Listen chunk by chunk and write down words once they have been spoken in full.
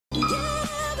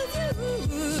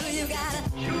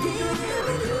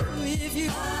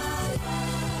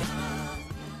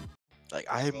Like,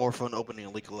 I had more fun opening a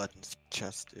League of Legends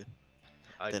chest, dude,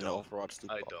 I than don't. Overwatch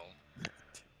loot I box. don't.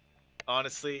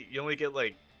 Honestly, you only get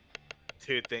like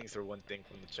 2 things or 1 thing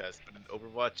from the chest, but in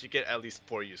Overwatch you get at least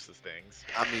 4 useless things.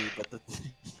 I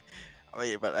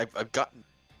mean, but I've gotten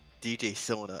DJ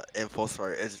Sona and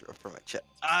Pulsar Ezra from a chest.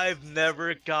 I've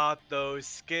never got those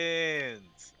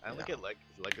skins. I only Yeah. get like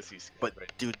legacy skins, But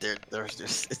right? dude, there's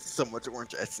just it's so much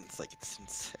orange essence, like it's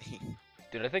insane.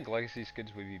 Dude, I think legacy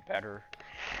skins would be better.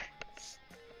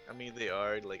 I mean, they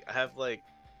are like I have like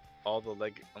all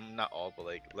the not all, but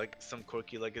like some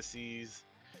quirky legacies,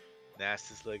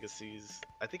 Nasus legacies.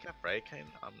 I think I'm Raiken.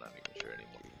 I'm not even sure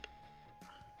anymore.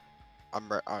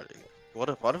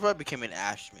 What if I became an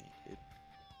Ash main, dude?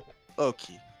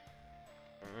 Okay.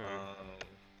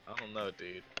 I don't know,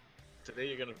 dude. Today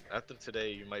you're gonna after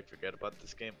today you might forget about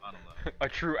this game. I don't know. A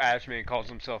true Ash main calls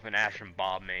himself an Ash and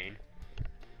Bob main.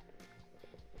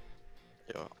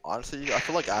 Yo, honestly, I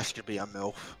feel like Ash could be a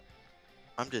MILF.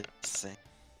 I'm just saying.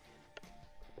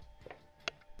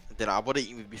 Then I wouldn't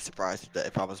even be surprised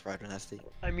if I was right on that state.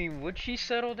 I mean, would she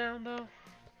settle down though?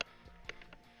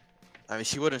 I mean,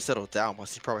 she wouldn't settle down, but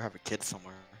she'd probably have a kid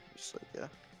somewhere. Just like,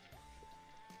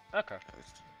 yeah. Okay.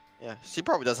 Yeah, she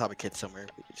probably does have a kid somewhere.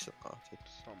 But you just don't know, dude.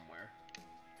 Somewhere.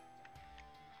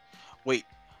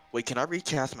 Wait, can I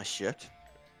recast my shift?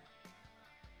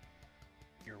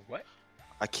 Your what?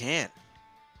 I can.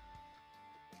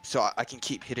 So I can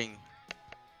keep hitting.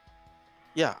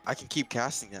 Yeah, I can keep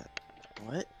casting that.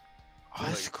 What? Oh,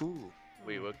 that's Like- cool.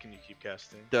 Wait, what can you keep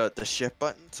casting? The shift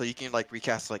button, so you can like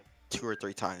recast like 2 or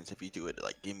 3 times if you do it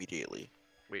like immediately.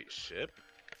 Wait, ship?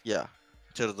 Yeah.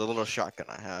 To the little shotgun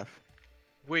I have.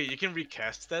 Wait, you can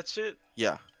recast that shit?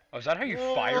 Yeah. Oh, is that how you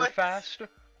fire What? fast?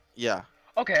 Yeah.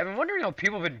 Okay, I've been wondering how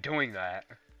people have been doing that.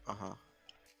 Uh huh.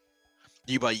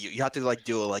 But you have to like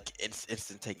do it like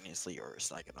instantaneously, or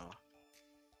it's not gonna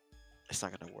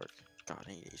work. God,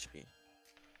 I need HP.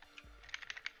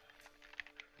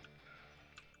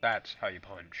 That's how you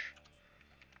punch.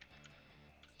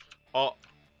 Oh,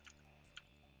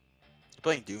 You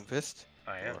playing Doomfist?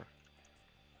 I am. Or-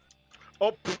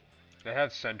 oh. Pff. They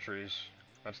have sentries.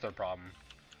 That's their problem.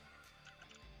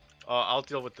 I'll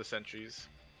deal with the sentries.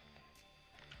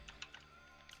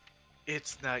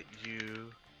 It's not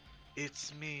you,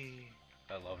 it's me.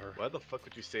 I love her. Why the fuck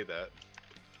would you say that?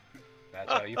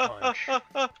 That's how you punch.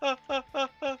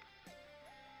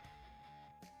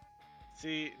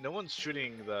 See, no one's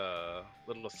shooting the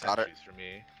little Got it. sentries for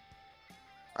me.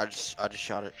 I just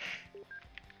shot it.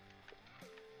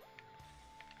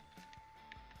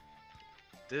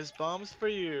 This bomb's for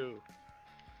you.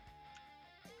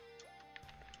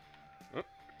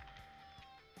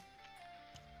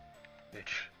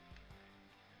 Bitch.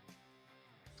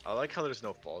 I like how there's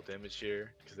no fall damage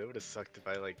here, because it would have sucked if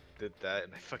I like did that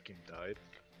and I fucking died.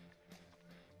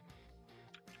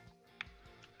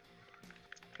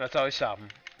 That's how I stop him.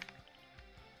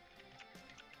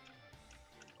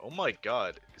 Oh my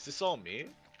god, is this all me?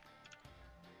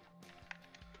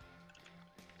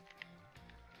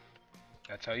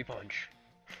 That's how you punch.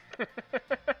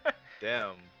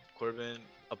 Damn, Corbin,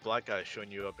 a black guy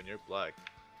showing you up and you're black.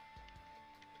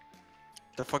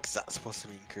 The fuck is that supposed to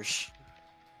mean, Krish?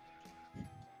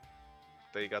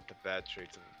 That you got the bad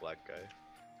traits of a black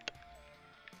guy.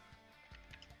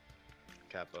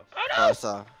 Kappa. Oh, that's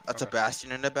a Okay.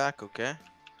 bastion in the back, okay?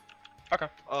 Okay.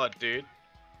 Oh, dude.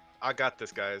 I got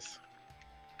this, guys.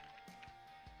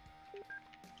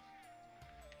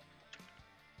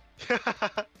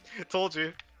 Told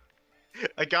you.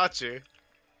 I got you.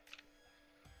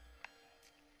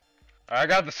 I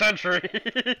got the sentry.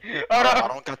 Oh I no!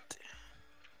 don't got.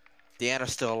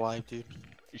 Deanna's still alive, dude.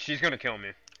 She's gonna kill me.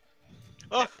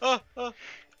 Oh.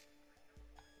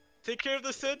 Take care of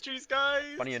the sentries, guys.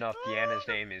 Funny enough, Deanna's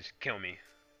name is Kill Me.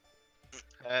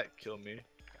 Kill me.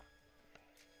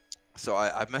 So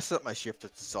I messed up my shift,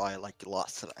 so I like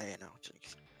lost to the A now.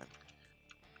 Jeez.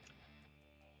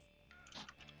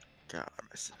 God, I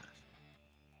messed it up.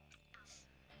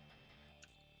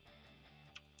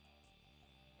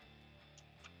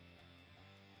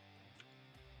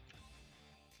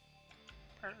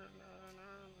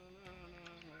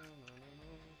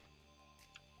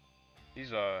 He's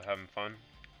having fun.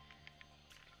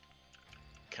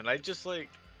 Can I just like?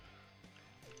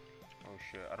 Oh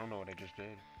shit, I don't know what I just did.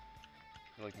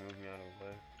 You like moved me out of the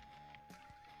way.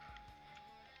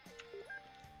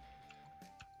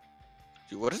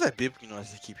 Dude, what is that beeping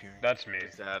noise I keep hearing? That's me.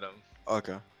 It's Adam.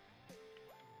 Okay.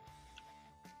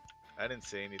 I didn't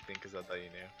say anything because I thought you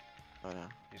knew. Oh no.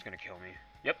 He's gonna kill me.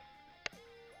 Yep.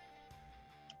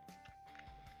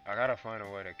 I gotta find a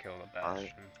way to kill the Alright.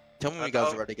 Bastion. Tell me when I you guys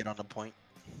thought- are ready to get on the point.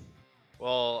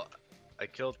 Well, I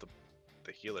killed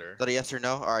the healer. Is that a yes or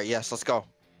no? Alright, yes, let's go.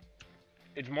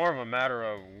 It's more of a matter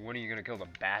of when are you gonna kill the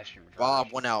Bastion first?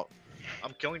 Bob went out.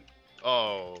 I'm killing.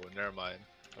 Oh, never mind.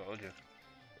 Told you.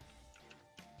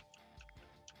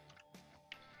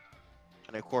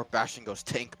 And of course, Bastion goes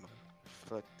tank mode.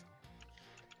 Fuck.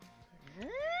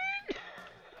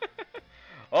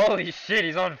 Holy shit,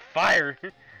 he's on fire!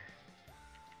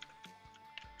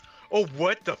 Oh,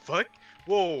 what the fuck?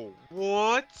 Whoa,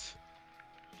 what?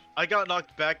 I got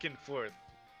knocked back and forth.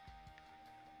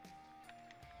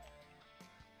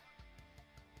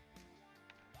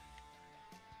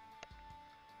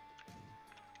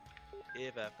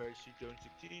 If at first you don't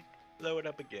succeed, blow it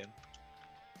up again.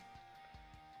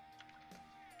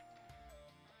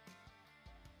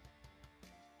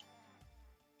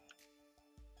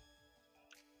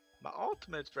 My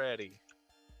ultimate's ready.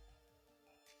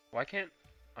 Why can't...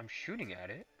 I'm shooting at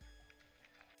it.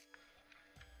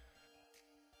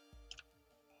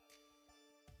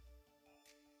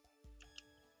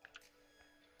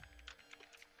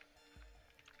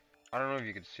 I don't know if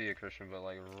you can see it, Christian, but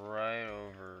like right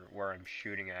over where I'm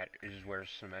shooting at is where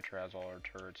Symmetra has all her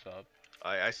turrets up.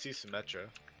 I see Symmetra.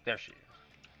 There she is.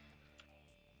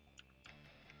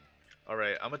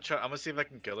 Alright, I'm gonna see if I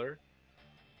can kill her.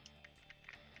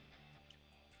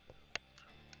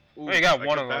 Ooh, Oh, you got I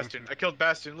one killed of them. Bastion. I killed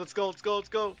Bastion. Let's go, let's go, let's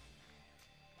go.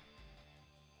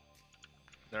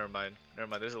 Never mind. Never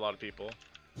mind. There's a lot of people.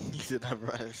 You did not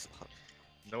run.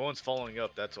 No one's following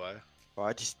up, that's why. Oh,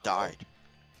 I just died.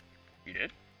 You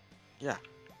did? Yeah.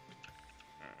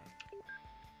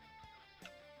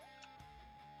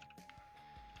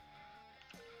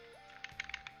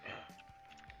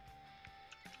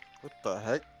 What the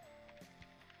heck?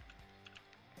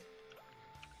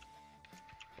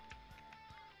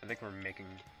 I think we're making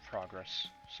progress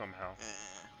somehow.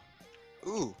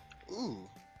 Ooh, ooh.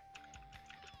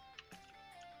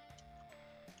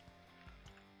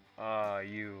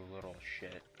 You little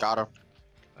shit. Got him.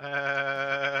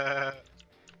 Uh,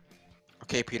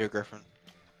 Okay, Peter Griffin.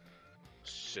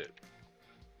 shit.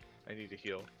 I need to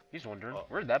heal. He's wondering, Oh.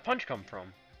 where'd that punch come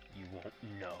from? You won't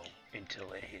know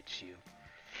until it hits you.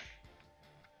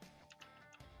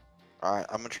 Alright,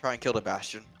 I'm gonna try and kill the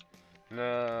Bastion.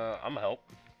 I'ma help.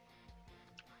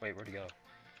 Wait, where'd he go?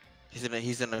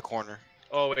 He's in the corner.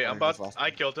 Oh wait, Oh, I'm he about. was last I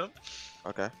one. killed him.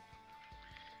 Okay.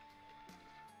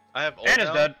 I have ult And is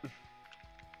now. dead.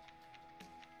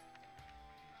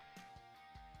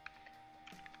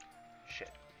 Shit.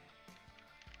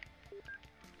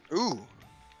 Ooh.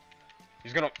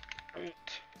 He's gonna...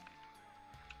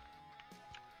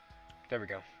 There we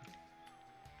go.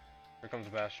 Here comes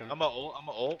the Bastion. I'm a ult. I'm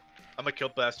a ult. I'm gonna kill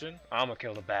Bastion. I'ma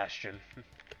kill the Bastion.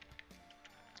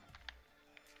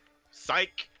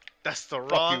 Psych. That's the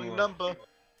Fuck wrong you. number.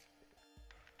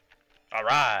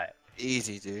 Alright.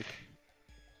 Easy, dude.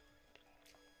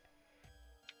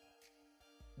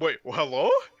 Wait, hello?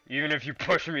 Even if you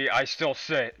push me, I still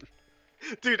sit.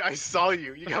 Dude, I saw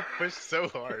you. You got pushed so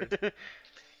hard.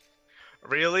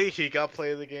 Really? He got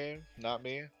play of the game, not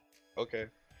me. Okay.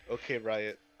 Okay,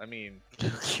 Riot. I mean,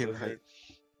 Okay, Blizzard. right.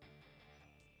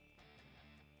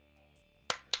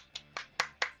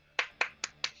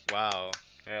 Wow.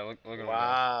 Yeah, look at him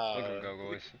Wow. go. Look at him go,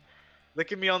 boys.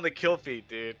 Look at me on the kill feed,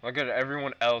 dude. Look at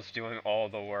everyone else doing all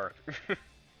the work.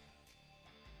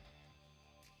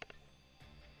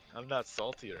 I'm not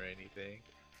salty or anything.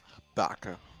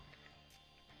 Baka.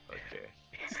 Okay.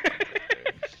 Stop right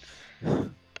there.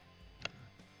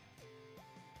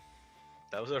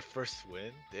 That was our first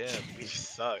win? Damn, we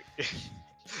suck.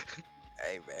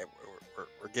 Hey man,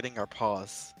 we're getting our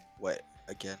paws wet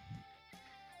again.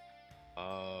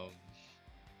 I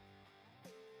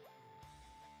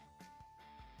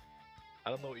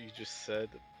don't know what you just said,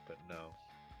 but no.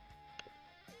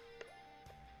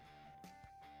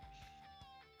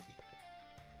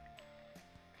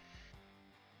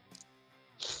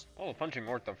 Oh, the punching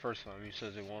worked the first time. He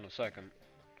says it won a second.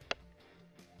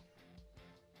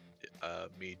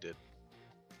 Me did.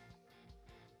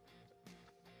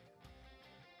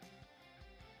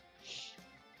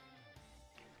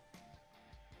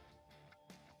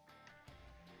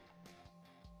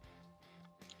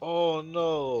 Oh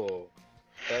no!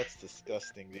 That's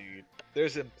disgusting, dude.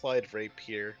 There's implied rape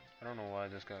here. I don't know why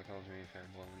this guy calls me a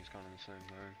fanboy when he's kind of the same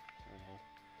thing. I don't know.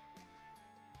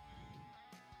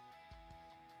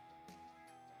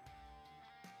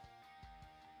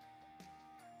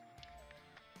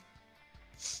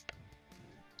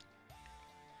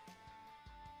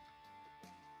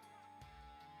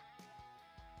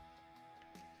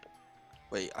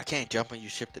 Wait, I can't jump and you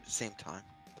shift at the same time.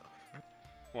 The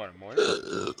What, more?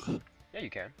 Yeah, you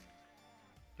can.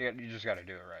 You just gotta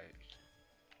do it right.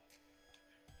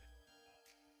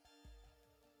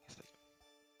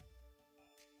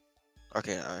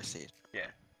 Okay, I see it.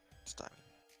 Yeah. It's time.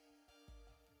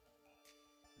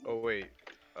 Oh wait.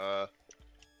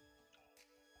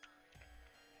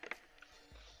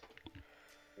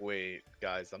 Wait,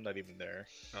 guys, I'm not even there.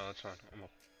 No, that's fine. I'm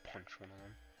gonna punch one of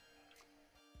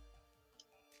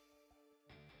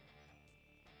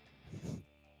them.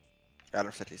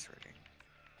 Adam said he's ready.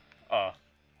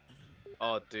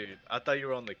 Oh, dude, I thought you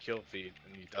were on the kill feed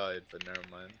and you died, but never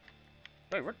mind.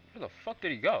 Wait, where the fuck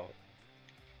did he go?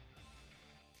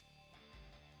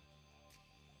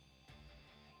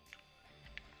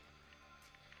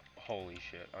 Holy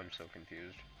shit, I'm so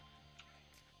confused.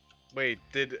 Wait,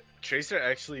 did Tracer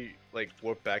actually like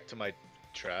warp back to my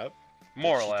trap?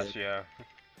 More or She less, did. yeah.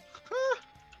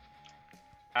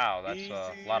 Ow, that's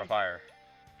a lot of Easy. fire.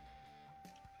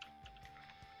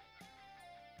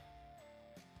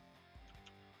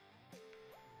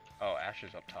 Oh, Ash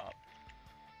is up top.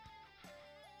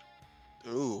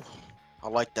 Ooh, I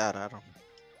like that, Adam.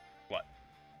 What?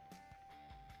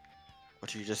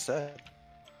 What you just said.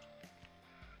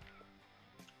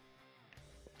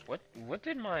 What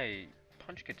did my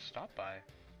punch get stopped by?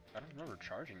 I don't remember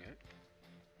charging it.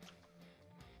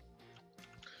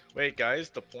 Wait, guys,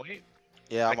 the point?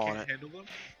 Yeah, I I'm on can't it. handle them.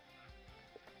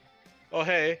 Oh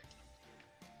hey.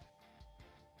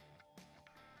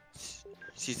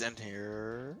 She's in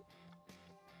here.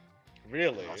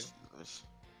 Really? Oh, she goes.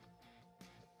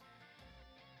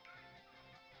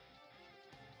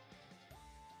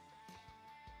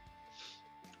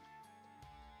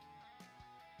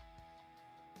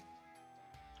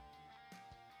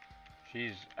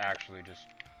 She's actually just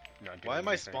not doing Why am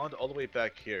I anything. spawned all the way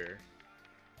back here?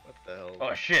 What the hell?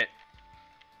 Oh shit!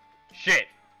 Shit!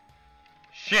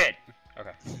 Shit!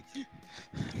 Okay.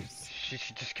 She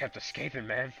just kept escaping,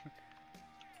 man.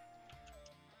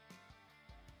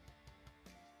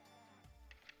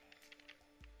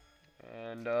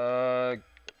 And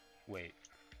wait.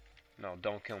 No,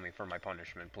 don't kill me for my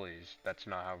punishment, please. That's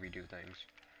not how we do things.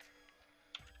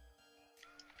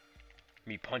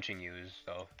 Me punching you is,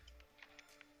 though.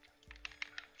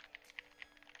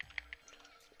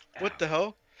 What the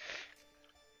hell?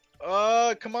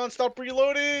 Come on, stop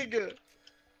reloading!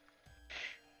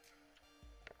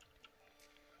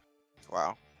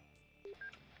 Wow.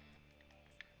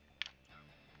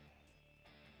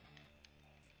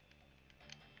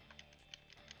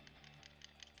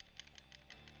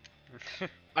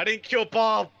 I didn't kill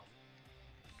Bob!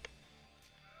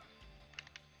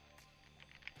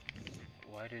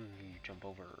 Why didn't you jump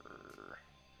over?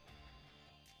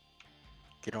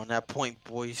 Get on that point,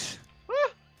 boys.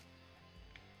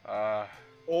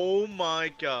 Oh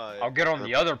my god. I'll get on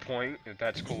the other point, if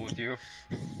that's cool with you.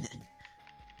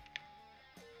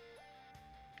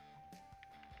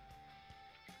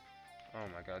 Oh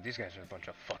my god, these guys are a bunch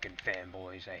of fucking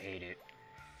fanboys. I hate it.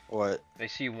 What? They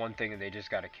see one thing and they just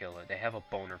gotta kill it. They have a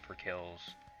boner for kills.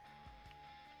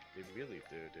 They really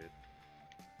do, dude.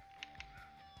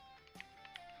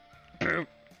 Boop.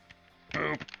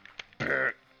 Boop.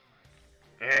 Boop.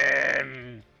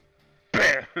 And...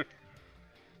 Boop.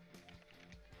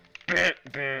 Boop.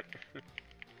 Boop.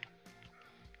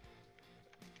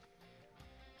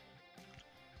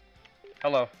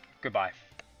 Hello. Goodbye.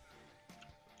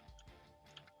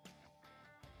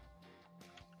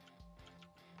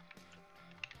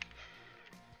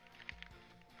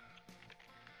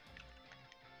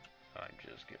 I'm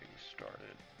just getting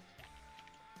started.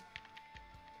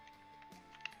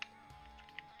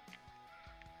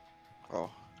 Oh.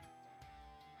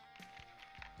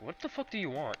 What the fuck do you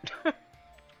want? The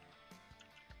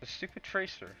stupid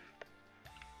tracer.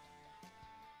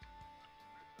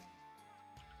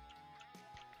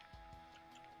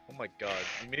 Oh my god.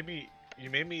 You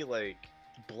made me like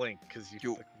blink because you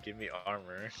fucking give me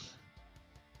armor.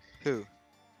 Who?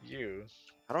 You.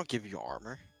 I don't give you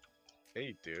armor. Yeah,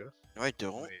 you do. No, I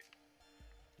don't. Wait.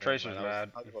 Tracer's Never mind,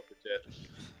 mad. I was about to jet.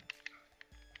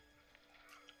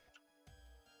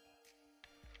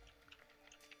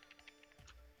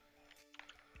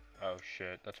 Oh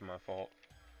shit, that's my fault.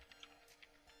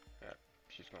 Yeah,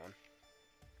 she's gone.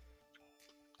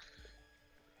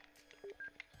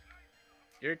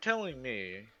 You're telling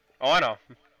me Oh, I know.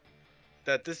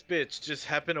 that this bitch just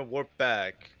happened to warp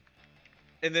back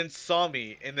and then saw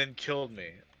me and then killed me.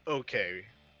 Okay.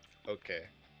 Okay.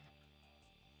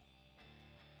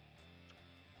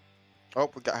 Oh,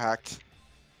 we got hacked.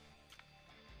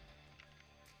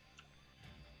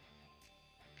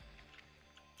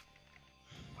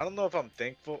 I don't know if I'm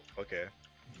thankful. Okay.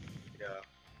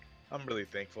 Yeah. I'm really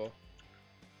thankful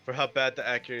for how bad the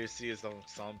accuracy is on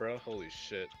Sombra. Holy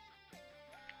shit.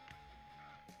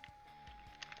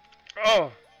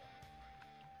 Oh!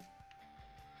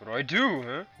 What do I do,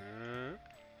 huh?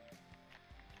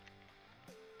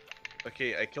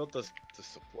 Okay, I killed the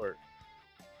support.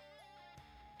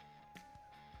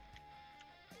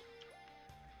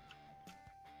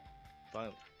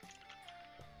 Finally.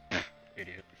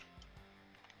 Idiot.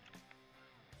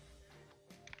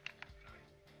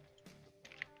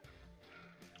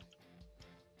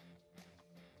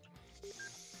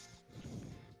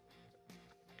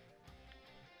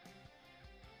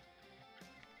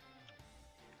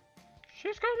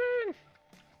 She's coming!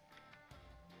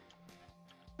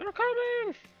 They're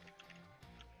coming!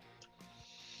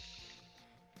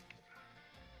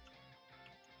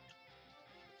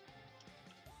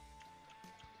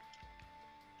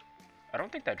 I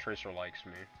don't think that Tracer likes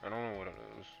me. I don't know what it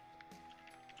is.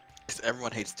 Because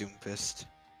everyone hates Doomfist.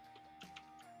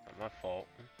 Not my fault.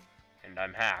 And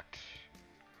I'm hacked.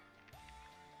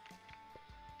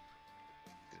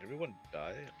 Did everyone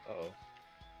die? Uh-oh.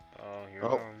 Oh, here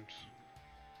Oh. it comes.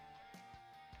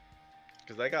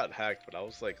 Because I got hacked, but I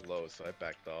was like low, so I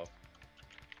backed off.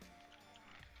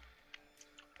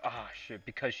 Ah, shit,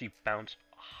 because she bounced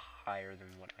higher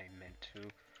than what I meant to.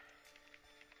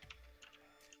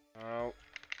 Oh.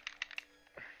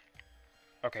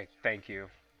 Okay, thank you.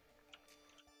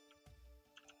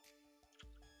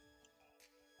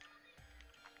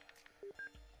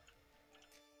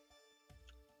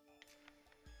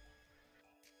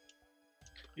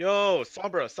 Yo,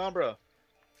 Sombra!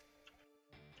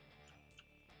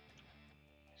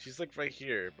 She's like right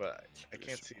here, but I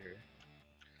can't see her.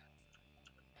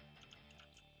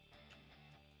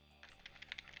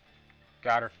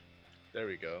 Got her. There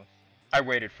we go. I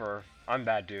waited for her. I'm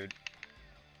bad, dude.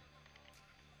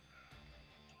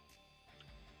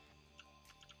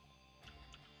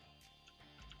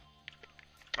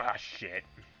 Ah, shit.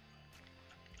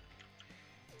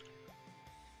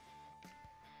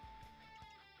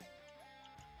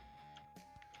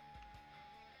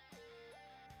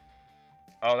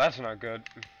 Oh, that's not good.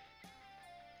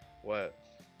 What?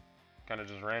 Kinda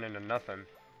just ran into nothing.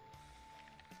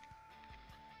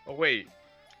 Oh, wait.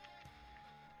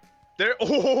 There.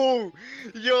 Oh!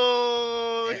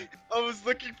 Yo! I was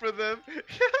looking for them.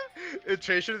 If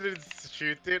Tracer didn't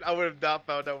shoot, dude, I would have not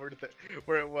found out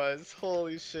where it was.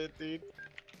 Holy shit, dude.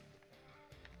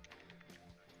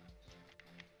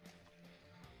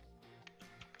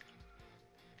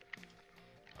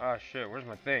 Ah, shit, where's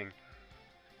my thing?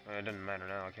 It doesn't matter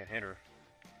now, I can't hit her.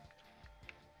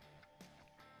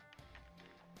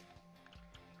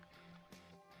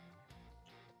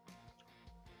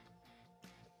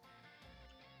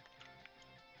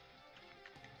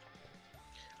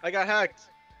 I got hacked.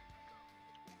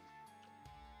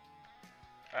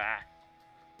 Ah.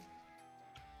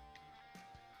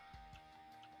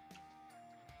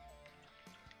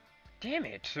 Damn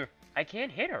it! I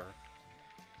can't hit her.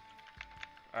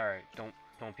 Alright, don't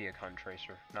be a cunt,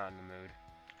 Tracer. Not in the mood.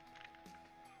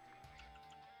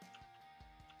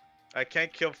 I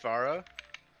can't kill Farah.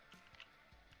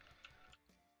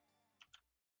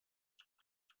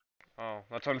 Oh,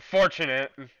 that's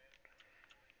unfortunate.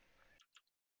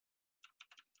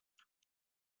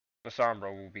 The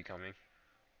Sombra will be coming.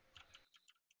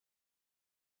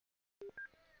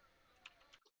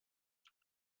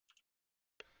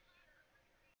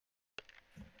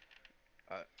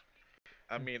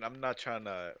 I mean, I'm not trying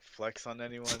to flex on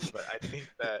anyone, but I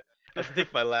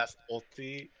think my last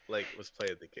ulti was play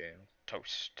of the game.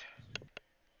 Toast.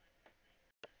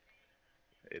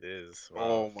 It is. Wow.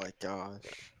 Oh my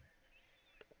gosh.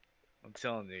 I'm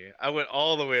telling you, I went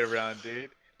all the way around, dude.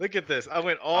 Look at this. I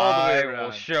went all the way around. I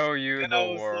will show you And I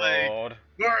the was world. like,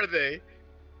 where are they?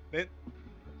 Then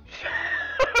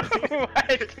What?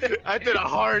 I did a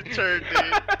hard turn,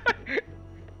 dude.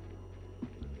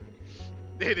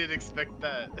 They didn't expect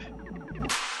that.